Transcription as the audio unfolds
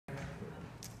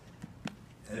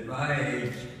At my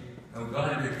age, I'm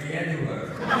glad to be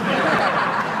anywhere.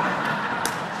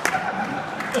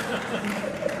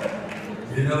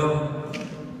 You know,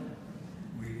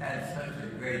 we had such a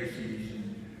great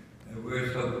season, and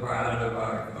we're so proud of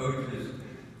our coaches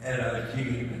and our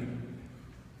team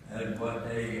and what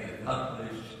they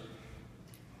accomplished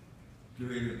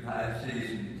during the past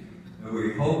season. And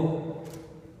we hope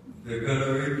they're going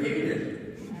to repeat it.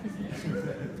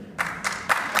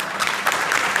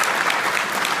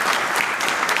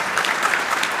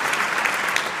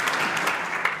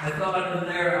 I thought in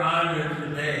their honor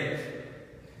today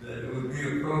that it would be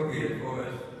appropriate for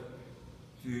us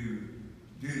to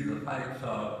do the fight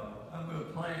song. I'm going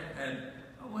to play it, and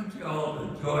I want you all to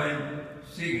join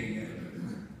singing it.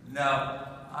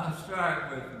 Now, I'll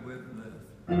start with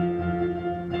the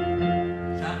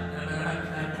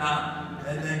cha-cha-cha-cha-cha,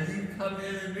 and then you come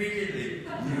in immediately.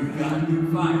 You've got to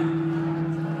fight.